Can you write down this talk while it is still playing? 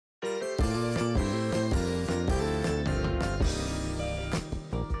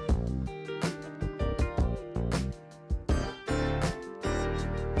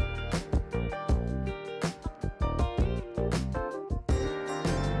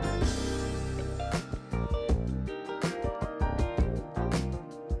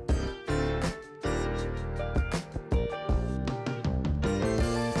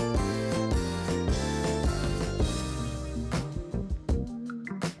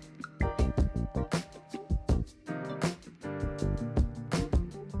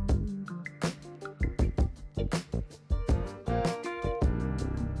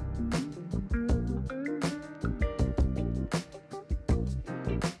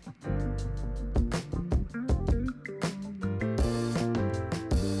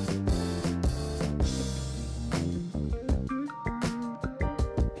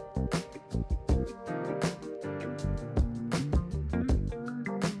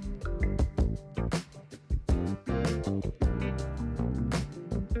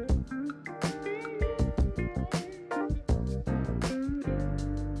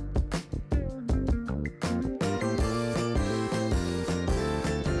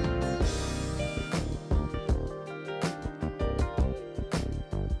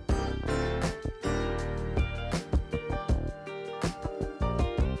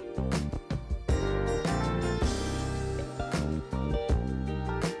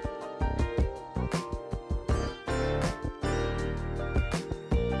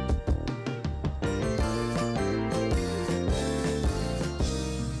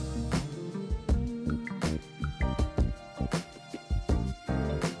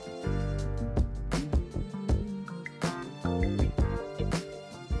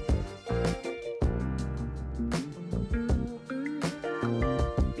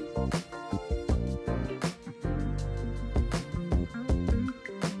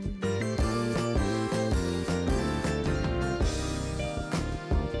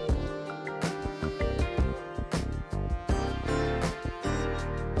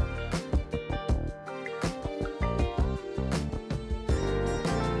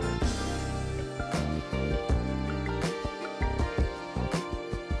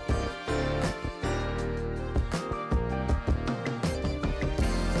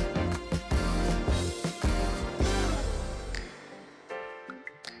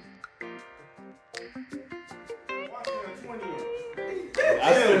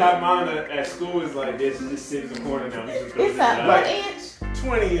I still have mine at school. Is like this. Just sit in the corner now. It's a what inch?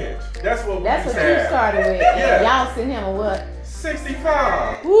 20 inch. That's what you started with. Yeah. Y'all sent him a what?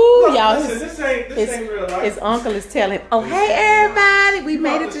 65. Woo, y'all. This ain't real life. His uncle is telling him, oh, hey, everybody. We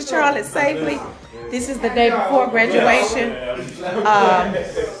made it to Charlotte safely. This is the day before graduation.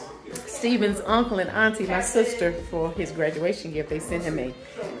 Stephen's uncle and auntie, my sister, for his graduation gift, they sent him a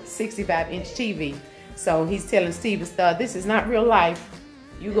 65-inch TV. So he's telling Stephen, this is not real life.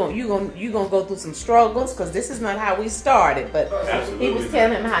 You gonna go through some struggles because this is not how we started. But he was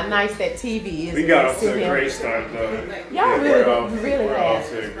telling him how nice that TV is. We got off to a great start, though. Y'all really off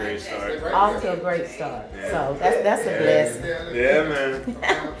to a great start. Off to a great start. Yeah. So that's a blessing. Yeah, man.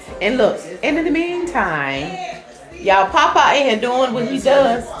 And look, and in the meantime, y'all Papa in here doing what he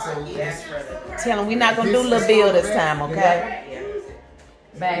does. Tell him we're not gonna do Little Bill this time, okay?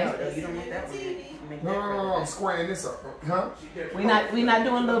 Bang. No, I'm squaring this up, huh? We not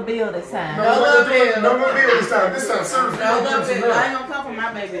doing Little Bill this time. No Little Bill this time. This time, seriously. No Little Bill. I ain't gonna come for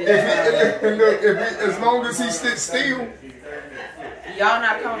my baby this time. As long as he sits still. Y'all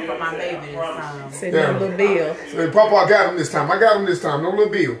not coming for my baby this time. Say no Little Bill. Say, Papa, I got him this time. No Little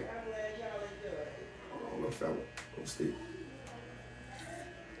Bill. Oh, little fella. Oh, Steve.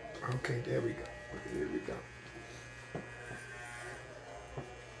 Okay, there we go.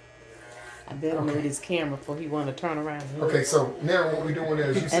 I better move his camera before he want to turn around. Okay, so now what we're doing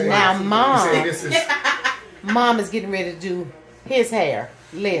is you say. And now Mom is is getting ready to do his hair.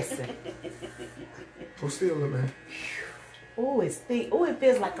 Listen. Hold still, man. Oh, it's thick. Oh, it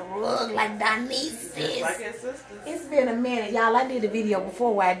feels like a rug, like Donice says. Like his sister. It's been a minute, y'all. I did a video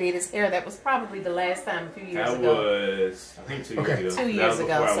before where I did his hair. That was probably the last time a few years ago. That was, I think 2 years ago. 2 years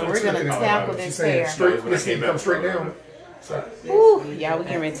ago. So we're gonna tackle this hair. Come straight down. Ooh, y'all, we're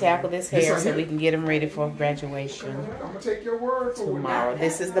going to tackle this hair so we can get him ready for graduation. I'm going to take your word for tomorrow.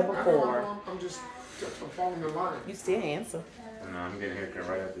 This is the before. I'm just following the line. You still answer. No, I'm getting a haircut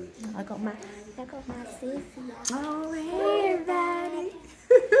right after this. I got my sissy. Oh, hey, everybody.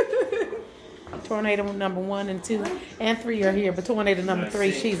 Tornado number 1 and 2 and 3 are here, but tornado number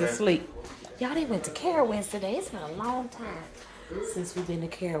 3, she's asleep. Y'all, they went to Carowinds today. It's been a long time since we've been to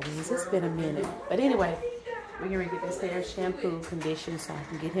Carowinds. It's been a minute. But anyway, we're going to get this hair shampoo conditioned so I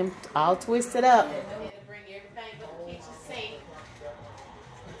can get him all twisted up. Bring everything but the kitchen sink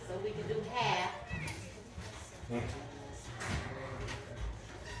so we can do half.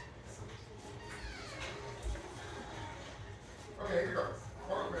 Okay, here we go.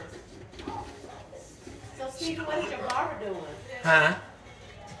 So, Stephen, what is your barber doing? Huh?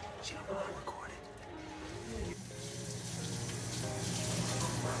 She don't know I'm recording.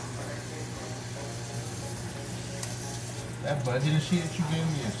 That budgeting sheet that you gave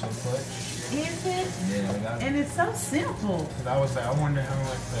me is so clutch. Is it? Yeah, like and it's so simple. Cause I was like, I wonder how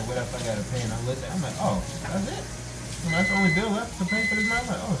much, like, what else I gotta pay, and I looked at it, I'm like, oh, that's it. And that's the only bill left to pay for this month.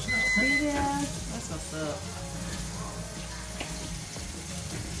 I'm like, oh, snap. Yeah, that's what's up.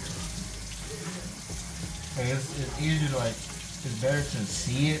 Like, it's easier to, like, it's better to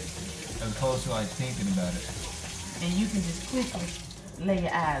see it as opposed to, like, thinking about it. And you can just quickly lay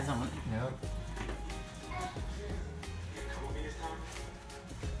your eyes on it. Yep.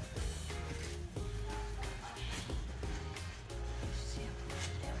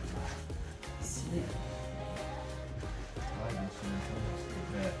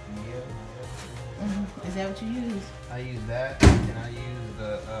 Is that what you use? I use that, and I use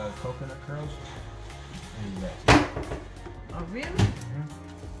the coconut curls. I use that too. Oh, really? Mm-hmm.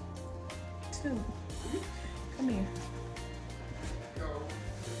 2. Come here.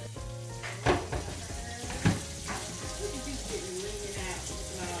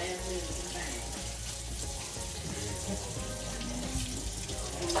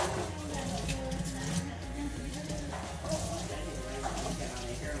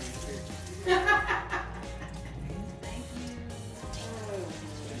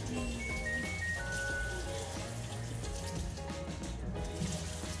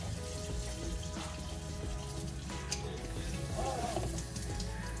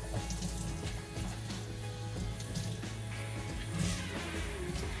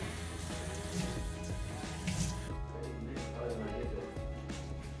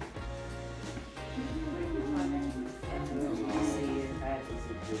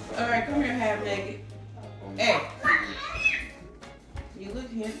 All right, come here, half naked. Hey. You look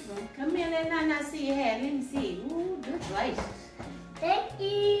handsome. Come here, let Nana see your hair. Let me see. Ooh, good places. Thank you.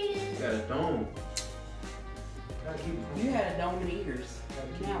 You got a dome. You had a dome and ears.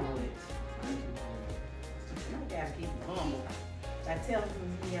 Now what? You gotta keep it humble. I tell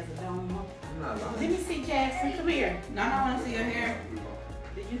him he has a dome. I'm not lying. Let me see, Jackson. Come here. No, I want to see your hair.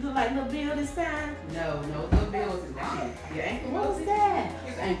 Did you look like Little Bill this time? No, little Bill was down. Your ankle What was melted? that?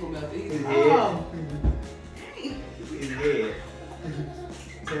 His ankle melted. His Oh. His head.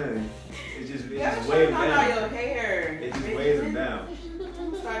 Telling you, it just That's weighs talking him about down. your hair. It just weighs him down.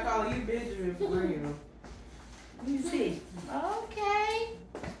 Start calling you Benjamin for real. Let me see. Okay.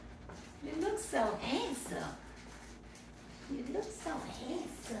 You look so handsome. You look so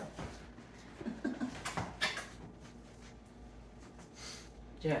handsome.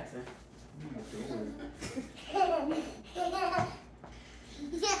 Jackson.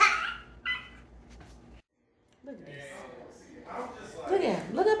 Look at this. Look at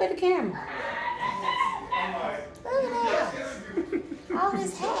him. Look up at the camera. Look at that. All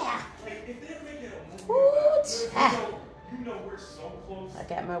his hair. Woo, child. I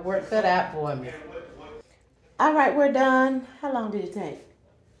got my work cut out for me. All right, we're done. How long did it take?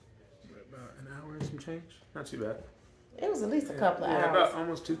 About an hour and some change. Not too bad. It was at least a couple of Yeah, hours. about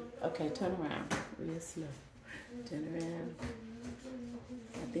almost 2. Okay, turn around. Real slow. Turn around.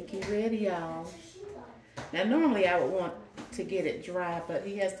 I think you're ready, y'all. Now, normally I would want to get it dry, but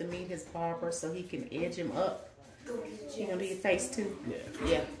he has to meet his barber so he can edge him up. You gonna do your face too? Yeah.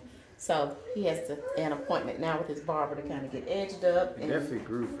 Yeah. So he has an appointment now with his barber to kind of get edged up. It definitely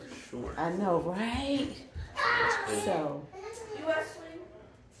grew for sure. I know, right? So.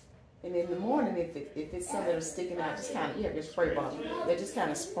 And in the morning, if it's something that's sticking out, just kind of, you have your spray bottle. They just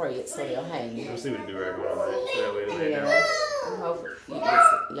kind of spray it so they'll hang. We'll see what to do right now. That way to lay down. Yeah. I'm hoping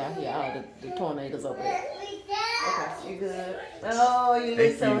y'all hear all the tornadoes over there. Okay, you good? Oh, you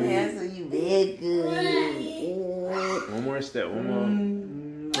look so handsome. You very good. One more step. One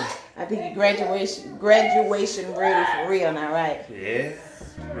more. I think you graduation ready for real now, right? Yeah.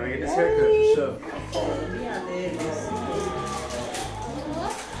 I'm gonna get this haircut for sure.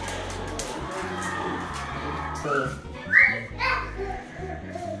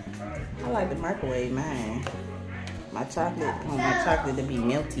 I like the microwave mine. My chocolate, I want my chocolate to be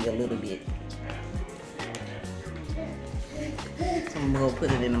melty a little bit. So I'm gonna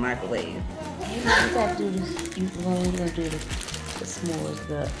put it in the microwave. You gotta do this. You're gonna do the s'mores.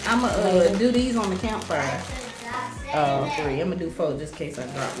 I'm gonna do these on the campfire. 3. I'm gonna do 4 just in case I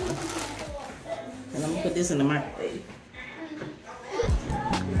drop one. And I'm gonna put this in the microwave.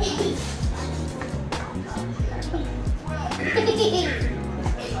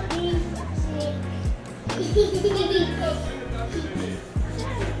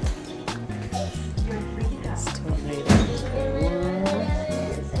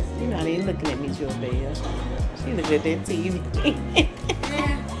 You're not even looking at me, Jorbell. She look at that TV.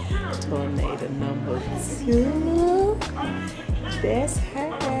 Tornado number 2. That's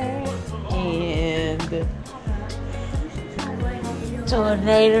her. And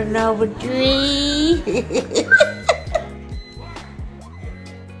tornado number 3.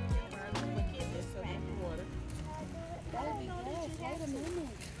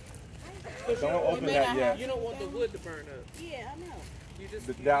 Don't open that yet. You don't want the wood to burn up. Yeah, I know.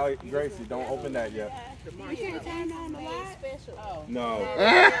 The Dolly Gracie, don't open that yet. You can't turn on the light? Oh. No.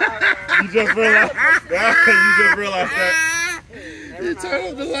 You just realized. You just realized that. You turn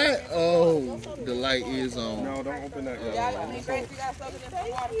off the light. Oh, the light is on. No, don't open that yet. Gracie got something in the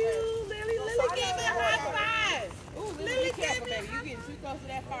water. Thank you, Lily. Lily gave me a high five. Ooh, Lily, be careful, baby. You getting too close to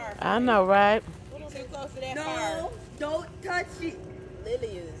that fire. I know, right? Too close to that fire. No, don't touch it. Lily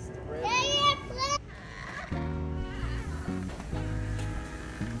is real.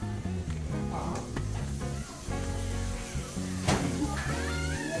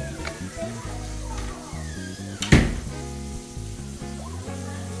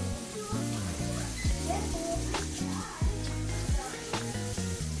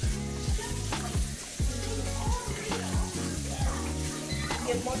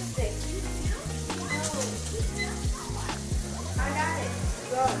 Get more sticks. I got it.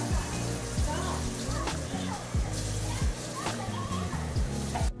 Go.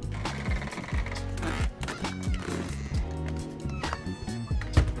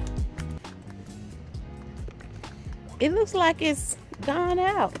 It looks like it's gone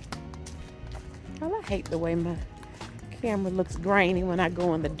out. Oh, I hate the way my camera looks grainy when I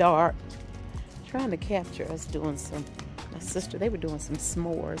go in the dark. Trying to capture us doing some, my sister, they were doing some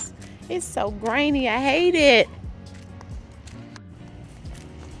s'mores. It's so grainy, I hate it.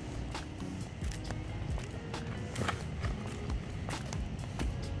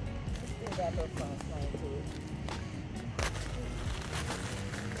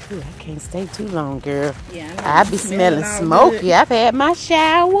 Ooh, I can't stay too long, girl. Yeah, I be smelling smoky. I've had my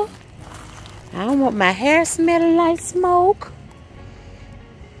shower. I don't want my hair smelling like smoke.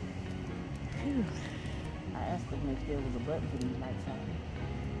 I asked them if there was a button for these lights on.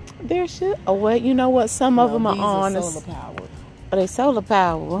 There should. Oh, well, you know what? Some of them are on. These are solar powered. Oh, they solar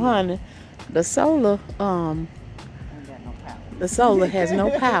powered. Well, honey, the solar, Ain't got no power. the solar has no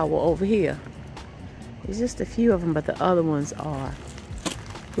power over here. It's just a few of them, but the other ones are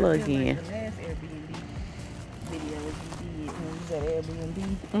plug in. Like the last Airbnb video you did when we was at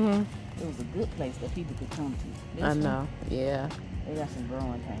Airbnb, it was a good place that people could come to. This I know. Yeah. They got some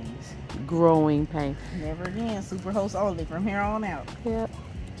growing pains. Growing pain. Never again. Super host only from here on out. Yep.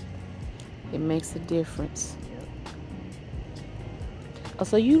 It makes a difference. Oh,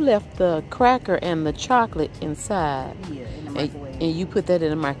 so you left the cracker and the chocolate inside. Yeah, in the microwave. And you put that in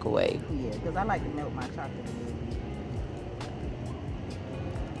the microwave. Yeah, because I like to melt my chocolate a little bit.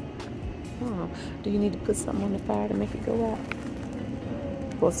 Oh, do you need to put something on the fire to make it go out?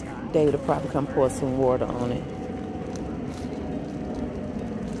 Well, David will probably come pour some water on it.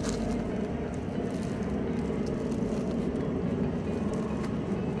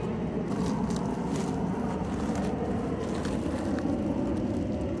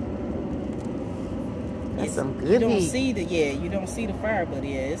 That's some good You don't heat. see the you don't see the fire, but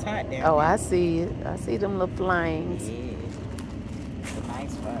yeah, it's hot down Oh, there. I see it. I see them little flames. Yeah, it's a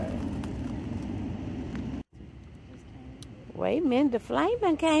nice fire. Wait a minute, the flame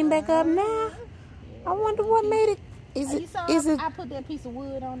done came back up now. I wonder what made it. Is it? Is it? I put that piece of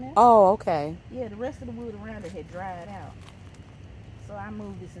wood on there. Oh, okay. Yeah, the rest of the wood around it had dried out, so I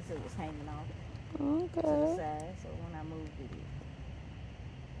moved it since it was hanging off to the Okay. side. So when I moved it,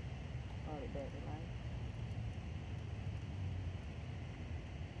 brought it back to life.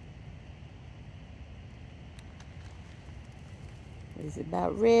 Is it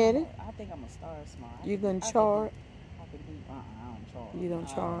about ready? I think I'm gonna start small. You gonna char it? I can do. I don't char. You don't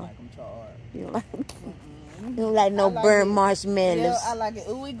I char? don't like them charred. You don't like? You don't like no like burnt it. marshmallows? Yeah, I like it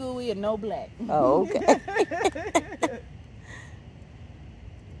ooey gooey and no black. Oh, okay.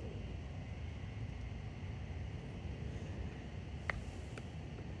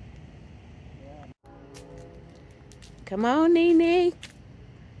 Come on, Nene.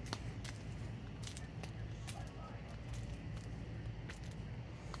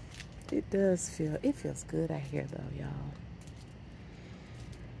 It does feel, it feels good out here though, y'all.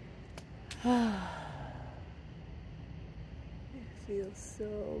 It feels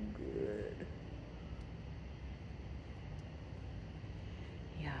so good.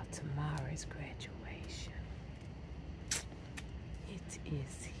 Y'all, tomorrow is graduation. It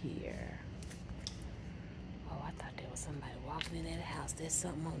is here. Oh, I thought there was somebody walking in that house. There's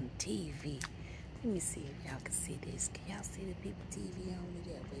something on the TV. Let me see if y'all can see this. Can y'all see the people TV on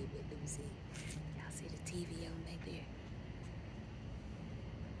there? Wait, let me see. Y'all see the TV on back there?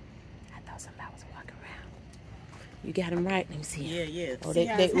 I thought somebody was walking around. You got them right. Let me see. Yeah, yeah. Oh, See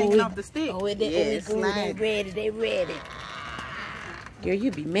how it's hanging off the stick? Oh, they ready. They ready. Girl,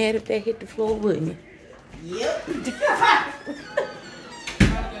 you'd be mad if they hit the floor, wouldn't you? Yep. I'm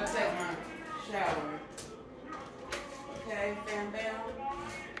gonna take my shower. Okay, bam, bam.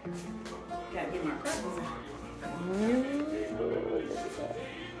 Gotta get my crackers out.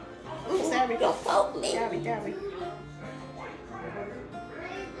 Ooh, sorry. Don't poke me. Sorry.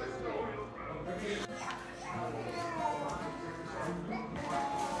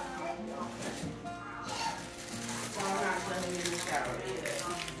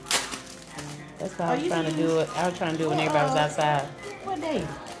 That's why I was trying to do it. I was trying to do it when everybody was outside. What day?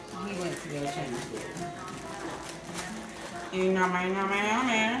 He went to go change it. You know,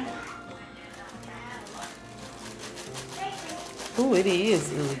 man. Ooh, it is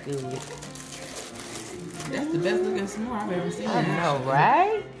really good. That's the best looking s'more I've ever seen. I know,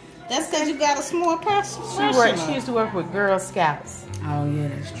 right? That's because you got a small person. She used to work with Girl Scouts. Oh, yeah,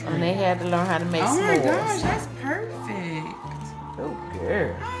 that's true. And they had to learn how to make Oh s'mores. my gosh, that's perfect. Oh,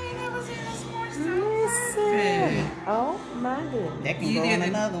 girl. I ain't never seen a s'more so Listen. perfect. Oh, my goodness. That can You go did on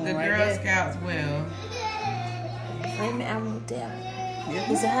another the one right Girl there. Scouts well. Wait a minute, I won't tell.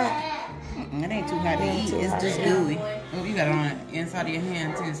 Is it hot? It ain't too hot to eat. too It's hot just to eat. gooey. Oh, you got it on the inside of your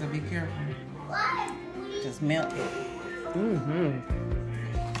hand too, so be careful. Just melt it. Mm-hmm.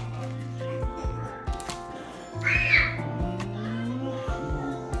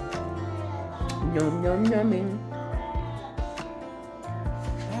 Yum, yum, yumming.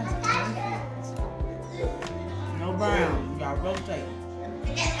 That's perfect. No brown. Y'all rotate.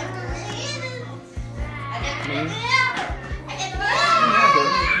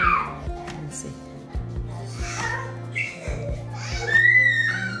 Let me see.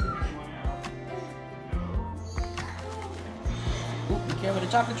 Ooh, be careful, the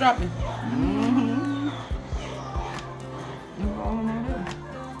chocolate dropping. Mm-hmm. You rolling on it.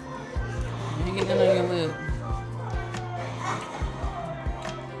 You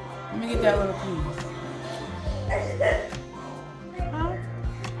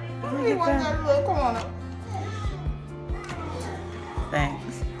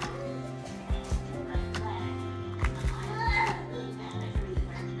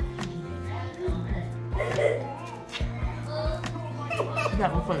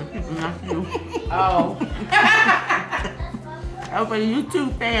was for the people, not you. Oh. That was for the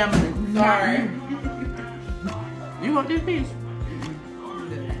YouTube family. Sorry. You want this piece?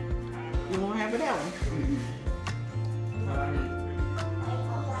 You won't have it that one.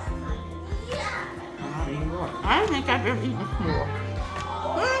 I don't think I've ever eaten a s'more.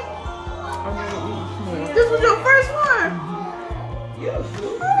 I've never eaten a s'more. This was your first one?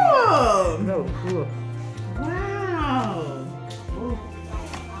 Oh. No, sure. Wow.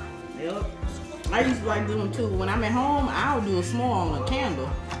 Yep. I used to like doing too. When I'm at home, I'll do a s'more on a candle.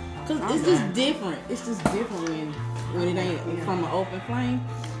 Cause it's just different. It's just different when it ain't from an open flame.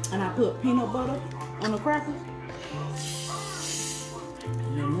 And I put peanut butter on the crackers.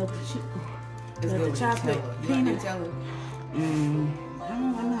 And then melt the chip. It's The chocolate peanut. Nutella.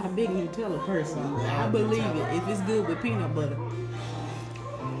 I'm not a big Nutella person. I believe it. If it's good with peanut butter,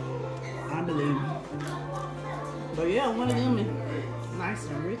 I believe it. But yeah, one of them is nice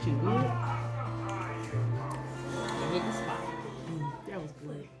and rich and good.